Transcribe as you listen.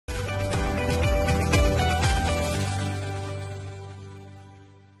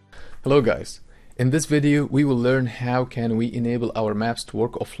Hello guys, in this video we will learn how can we enable our maps to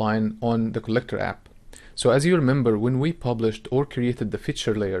work offline on the Collector app. So as you remember, when we published or created the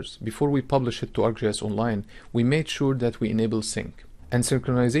feature layers, before we publish it to ArcGIS Online, we made sure that we enable sync. And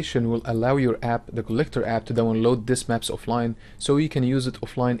synchronization will allow your app, the Collector app, to download these maps offline, so you can use it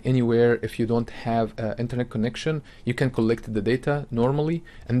offline anywhere. If you don't have internet connection, you can collect the data normally,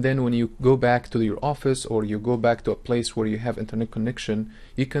 and then when you go back to your office or you go back to a place where you have internet connection,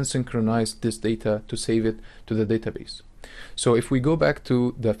 you can synchronize this data to save it to the database. So if we go back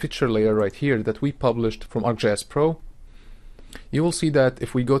to the feature layer right here that we published from ArcGIS Pro, you will see that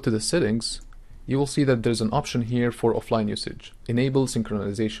if we go to the settings, you will see that there's an option here for offline usage. Enable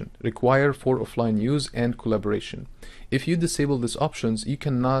synchronization, require for offline use and collaboration. If you disable these options, you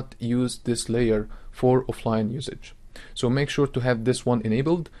cannot use this layer for offline usage. So make sure to have this one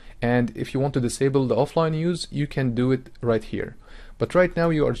enabled, and if you want to disable the offline use, you can do it right here. But right now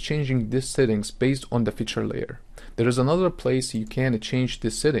you are changing these settings based on the feature layer. There is another place you can change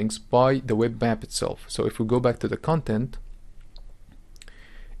these settings by the web map itself. So if we go back to the content,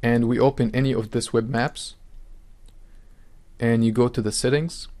 and we open any of these web maps and you go to the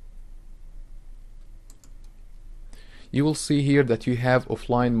settings, you will see here that you have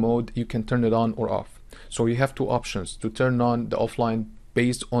offline mode. You can turn it on or off. So you have two options to turn on the offline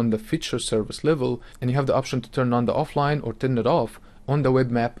based on the feature service level, and you have the option to turn on the offline or turn it off on the web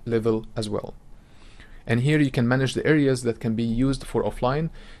map level as well. And here you can manage the areas that can be used for offline.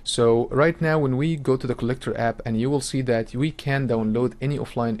 So right now when we go to the Collector app, and you will see that we can download any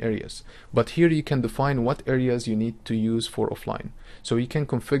offline areas, but here you can define what areas you need to use for offline. So you can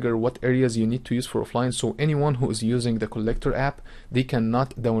configure what areas you need to use for offline, so anyone who is using the Collector app, they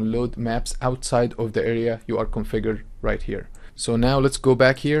cannot download maps outside of the area you are configured right here. So now let's go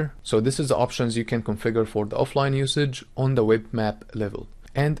back here. So this is the options you can configure for the offline usage on the web map level.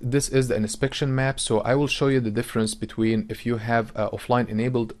 And this is the inspection map, so I will show you the difference between if you have offline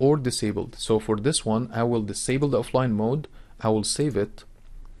enabled or disabled. So for this one, I will disable the offline mode, I will save it,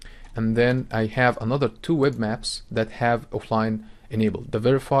 and then I have another two web maps that have offline enabled. The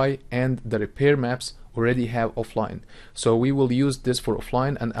verify and the repair maps already have offline. So we will use this for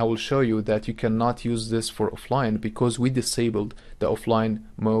offline, and I will show you that you cannot use this for offline because we disabled the offline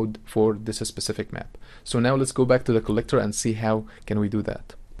mode for this specific map. So now let's go back to the Collector and see how can we do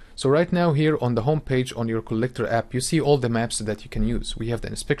that. So right now here on the home page on your Collector app, you see all the maps that you can use. We have the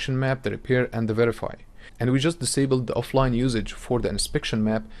inspection map, the repair, and the verify. And we just disabled the offline usage for the inspection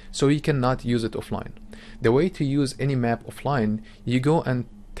map, so you cannot use it offline. The way to use any map offline, you go and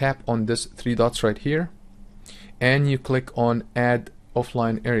tap on this three dots right here, and you click on add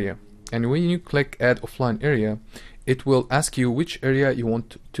offline area. And when you click add offline area, it will ask you which area you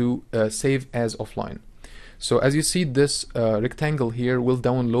want to save as offline. So as you see, this rectangle here will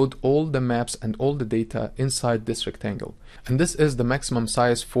download all the maps and all the data inside this rectangle. And this is the maximum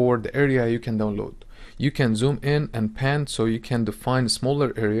size for the area you can download. You can zoom in and pan, so you can define a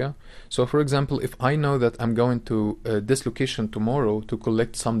smaller area. So for example, if I know that I'm going to this location tomorrow to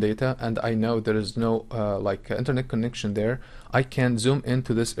collect some data, and I know there is no internet connection there, I can zoom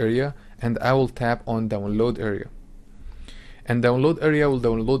into this area and I will tap on download area. And download area will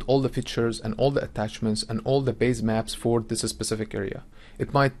download all the features and all the attachments and all the base maps for this specific area.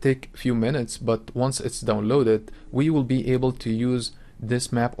 It might take a few minutes, but once it's downloaded, we will be able to use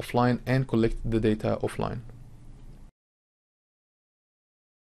this map offline and collect the data offline.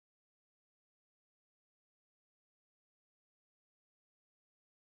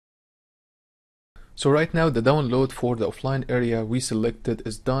 So right now the download for the offline area we selected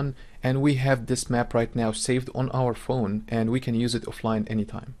is done, and we have this map right now saved on our phone, and we can use it offline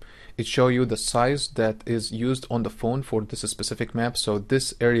anytime. It shows you the size that is used on the phone for this specific map. So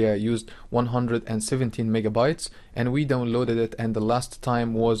this area used 117 megabytes, and we downloaded it, and the last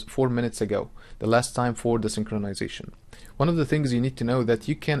time was 4 minutes ago, the last time for the synchronization. One of the things you need to know that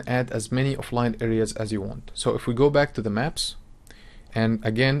you can add as many offline areas as you want. So if we go back to the maps, and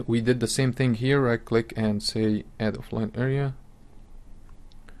again we did the same thing here, right click and say add offline area.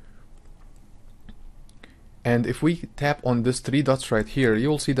 And if we tap on this three dots right here, you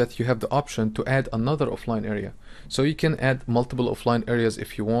will see that you have the option to add another offline area. So you can add multiple offline areas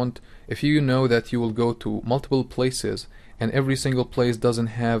if you want. If you know that you will go to multiple places and every single place doesn't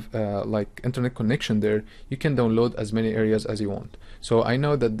have internet connection there, you can download as many areas as you want. So I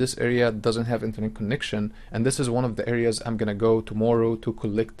know that this area doesn't have internet connection, and this is one of the areas I'm gonna go tomorrow to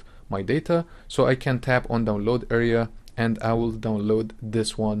collect my data. So I can tap on download area and I will download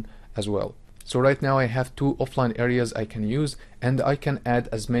this one as well. So right now I have two offline areas I can use, and I can add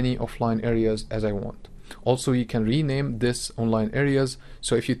as many offline areas as I want. Also, you can rename this online areas.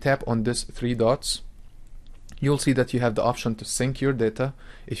 So if you tap on this three dots, you'll see that you have the option to sync your data.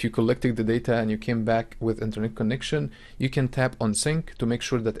 If you collected the data and you came back with internet connection, you can tap on sync to make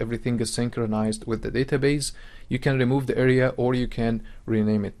sure that everything is synchronized with the database. You can remove the area or you can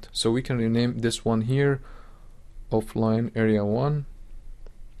rename it. So we can rename this one here offline area 1.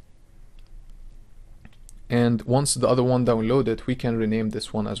 And once the other one downloaded, we can rename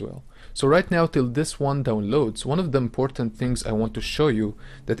this one as well. So right now, till this one downloads, one of the important things I want to show you,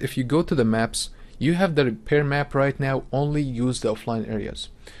 that if you go to the maps, you have the repair map right now only use the offline areas.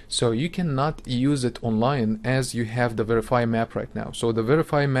 So you cannot use it online as you have the verify map right now. So the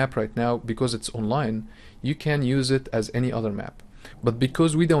verify map right now, because it's online, you can use it as any other map. But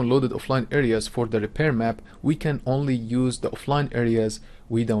because we downloaded offline areas for the repair map, we can only use the offline areas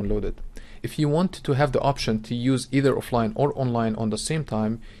we downloaded. If you want to have the option to use either offline or online on the same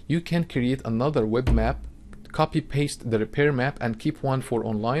time, you can create another web map, copy paste the repair map and keep one for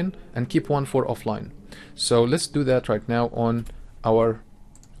online and keep one for offline. So let's do that right now on our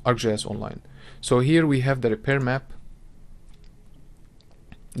ArcGIS Online. So here we have the repair map.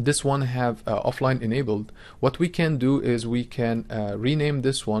 This one have offline enabled. What we can do is we can rename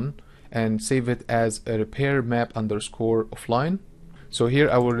this one and save it as a repair map underscore offline. So here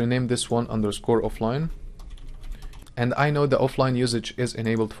I will rename this one underscore offline. And I know the offline usage is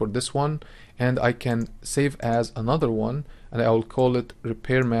enabled for this one, and I can save as another one, and I will call it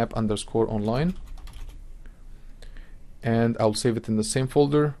repair map underscore online. And I'll save it in the same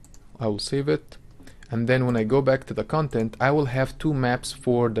folder. I will save it. And then when I go back to the content, I will have two maps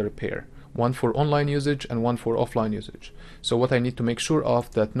for the repair, one for online usage and one for offline usage. So what I need to make sure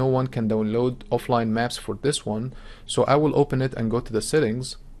of that no one can download offline maps for this one. So I will open it and go to the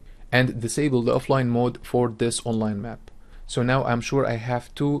settings and disable the offline mode for this online map. So now I'm sure I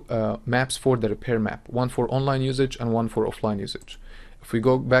have two maps for the repair map, one for online usage and one for offline usage. If we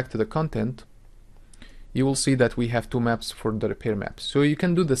go back to the content, you will see that we have two maps for the repair map. So you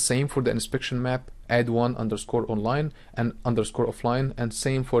can do the same for the inspection map, add one underscore online and underscore offline, and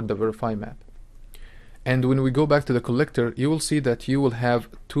same for the verify map. And when we go back to the collector, you will see that you will have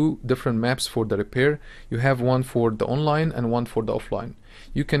two different maps for the repair. You have one for the online and one for the offline.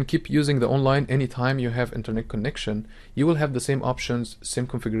 You can keep using the online anytime you have internet connection. You will have the same options, same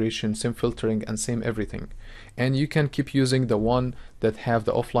configuration, same filtering, and same everything. And you can keep using the one that have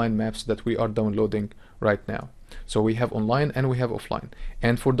the offline maps that we are downloading right now. So we have online and we have offline.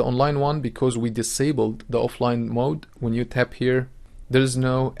 And for the online one, because we disabled the offline mode, when you tap here, there is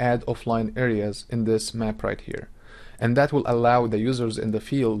no add offline areas in this map right here. And that will allow the users in the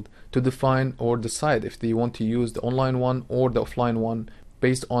field to define or decide if they want to use the online one or the offline one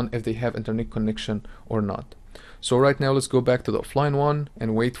based on if they have internet connection or not. So right now let's go back to the offline one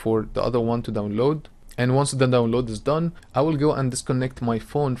and wait for the other one to download. And once the download is done, I will go and disconnect my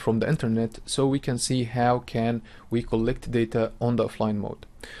phone from the internet so we can see how can we collect data on the offline mode.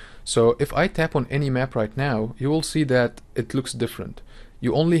 So if I tap on any map right now, you will see that it looks different.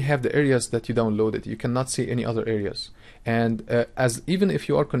 You only have the areas that you downloaded. You cannot see any other areas. And as even if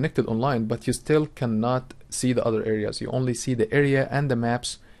you are connected online, but you still cannot see the other areas. You only see the area and the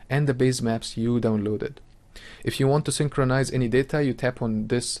maps and the base maps you downloaded. If you want to synchronize any data, you tap on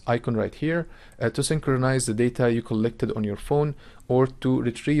this icon right here to synchronize the data you collected on your phone or to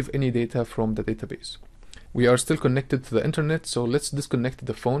retrieve any data from the database. We are still connected to the internet, so let's disconnect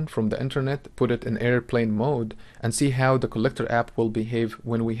the phone from the internet, put it in airplane mode, and see how the collector app will behave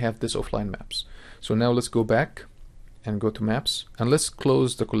when we have this offline maps. So now let's go back and go to maps, and let's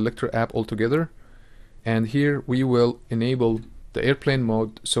close the collector app altogether. And here we will enable the airplane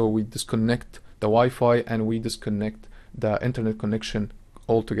mode, so we disconnect the Wi-Fi and we disconnect the internet connection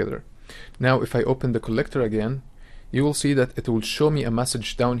altogether. Now if I open the collector again, you will see that it will show me a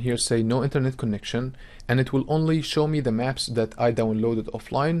message down here say no internet connection, and it will only show me the maps that I downloaded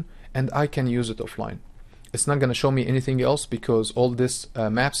offline and I can use it offline. It's not going to show me anything else because all this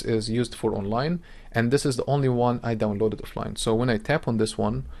maps is used for online, and this is the only one I downloaded offline. So when I tap on this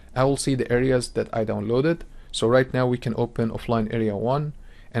one, I will see the areas that I downloaded. So right now we can open offline area 1,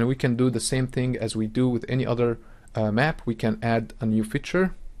 and we can do the same thing as we do with any other map. We can add a new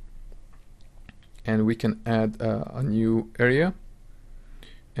feature, and we can add a new area,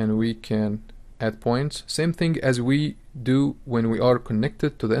 and we can add points. Same thing as we do when we are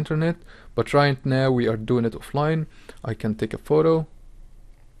connected to the internet, but right now we are doing it offline. I can take a photo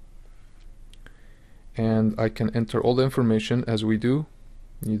and I can enter all the information as we do.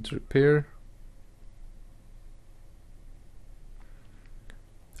 Needs repair,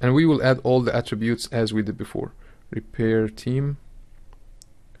 and we will add all the attributes as we did before. Repair team,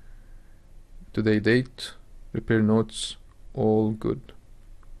 today date, repair notes, all good,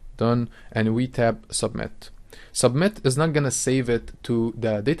 done, and we tap submit. Submit is not going to save it to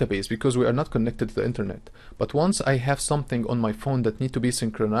the database because we are not connected to the internet. But once I have something on my phone that need to be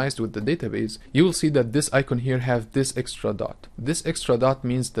synchronized with the database, you will see that this icon here have this extra dot. This extra dot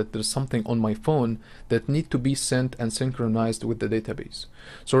means that there's something on my phone that need to be sent and synchronized with the database.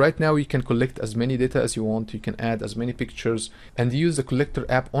 So right now you can collect as many data as you want, you can add as many pictures, and use the Collector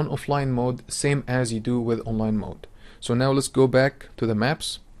app on offline mode, same as you do with online mode. So now let's go back to the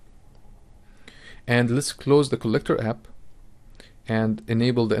maps. And let's close the Collector app and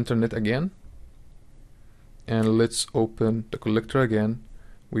enable the internet again. And let's open the Collector again.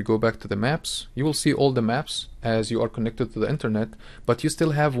 We go back to the maps. You will see all the maps as you are connected to the internet, but you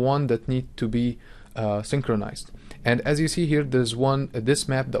still have one that need to be synchronized. And as you see here, there's one, this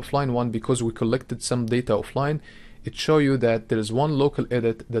map, the offline one, because we collected some data offline, it shows you that there is one local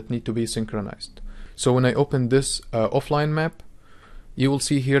edit that need to be synchronized. So when I open this offline map, you will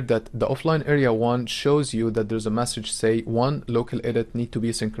see here that the offline area 1 shows you that there's a message say one local edit need to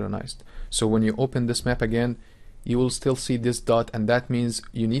be synchronized. So when you open this map again, you will still see this dot, and that means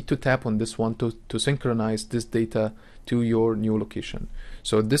you need to tap on this one to synchronize this data to your new location.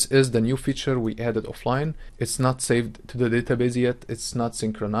 So this is the new feature we added offline. It's not saved to the database yet, it's not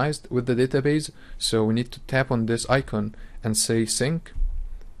synchronized with the database, so we need to tap on this icon and say sync.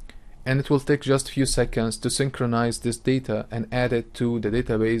 And it will take just a few seconds to synchronize this data and add it to the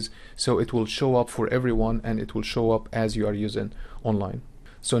database, so it will show up for everyone and it will show up as you are using online.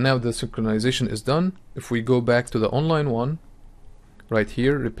 So now the synchronization is done. If we go back to the online one, right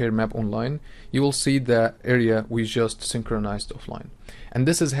here, repair map online, you will see the area we just synchronized offline. And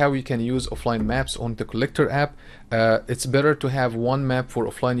this is how you can use offline maps on the Collector app. It's better to have one map for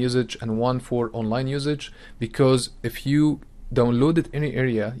offline usage and one for online usage, because if you downloaded any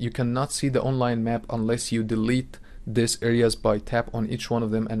area, you cannot see the online map unless you delete these areas by tap on each one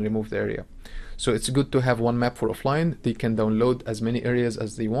of them and remove the area. So it's good to have one map for offline. They can download as many areas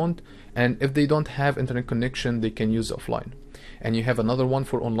as they want, and if they don't have internet connection, they can use offline. And you have another one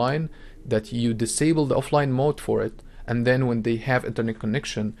for online that you disable the offline mode for it, and then when they have internet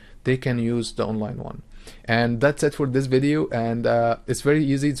connection, they can use the online one. And that's it for this video, and it's very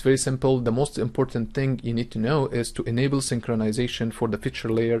easy, it's very simple. The most important thing you need to know is to enable synchronization for the feature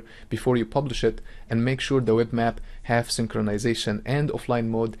layer before you publish it, and make sure the web map have synchronization and offline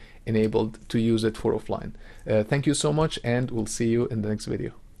mode enabled to use it for offline. Thank you so much, and we'll see you in the next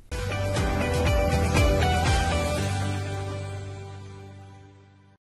video.